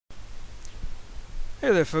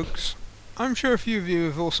Hey there folks, I'm sure a few of you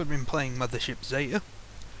have also been playing Mothership Zeta.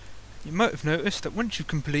 You might have noticed that once you've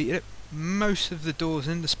completed it, most of the doors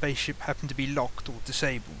in the spaceship happen to be locked or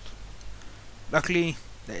disabled. Luckily,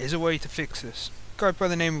 there is a way to fix this. A guy by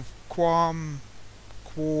the name of Quorm,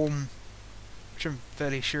 which I'm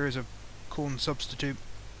fairly sure is a corn substitute.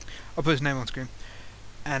 I'll put his name on screen,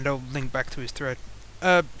 and I'll link back to his thread.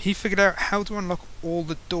 He figured out how to unlock all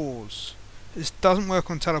the doors. This doesn't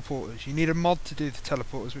work on teleporters. You need a mod to do the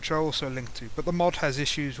teleporters, which I'll also link to, but the mod has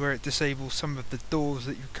issues where it disables some of the doors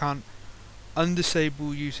that you can't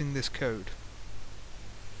undisable using this code.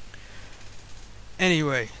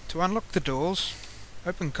 Anyway, to unlock the doors,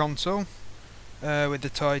 open console with the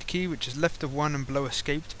tide key, which is left of 1 and below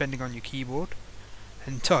escape depending on your keyboard,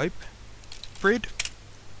 and type prid,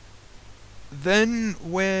 then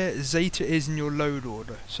where Zeta is in your load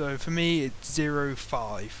order. So for me it's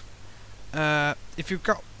 05. If you've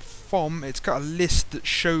got FOM, it's got a list that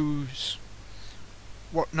shows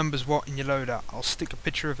what number's what in your loadout. I'll stick a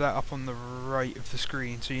picture of that up on the right of the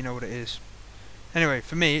screen so you know what it is. Anyway,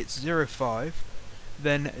 for me it's 05,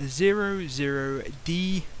 then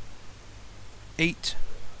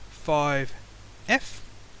 00D85F,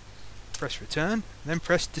 press return, then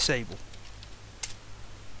press disable.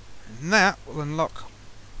 And that will unlock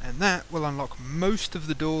most of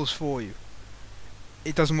the doors for you.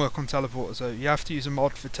 It doesn't work on teleporters though, you have to use a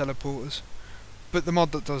mod for teleporters, but the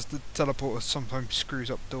mod that does the teleporters sometimes screws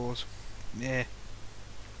up doors. Yeah.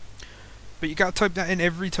 But you gotta type that in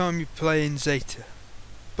every time you play in Zeta.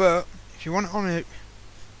 But if you want it on it,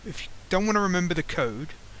 if you don't want to remember the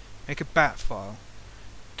code, make a bat file.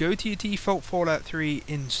 Go to your default Fallout 3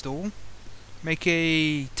 install, make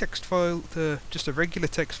a text file, just a regular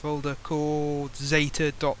text folder called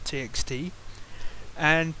zeta.txt,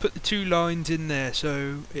 and put the 2 lines in there.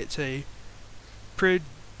 So it's a prid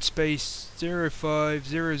space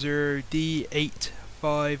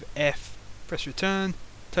 0500D85F, press return,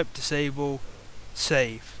 type disable,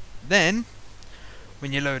 save. Then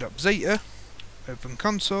when you load up Zeta, open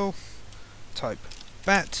console, type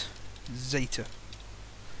bat Zeta,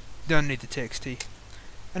 don't need the txt,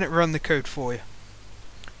 and it run the code for you.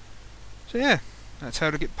 So yeah, that's how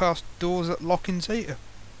to get past doors that lock in Zeta.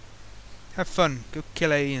 Have fun, go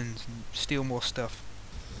kill aliens and steal more stuff.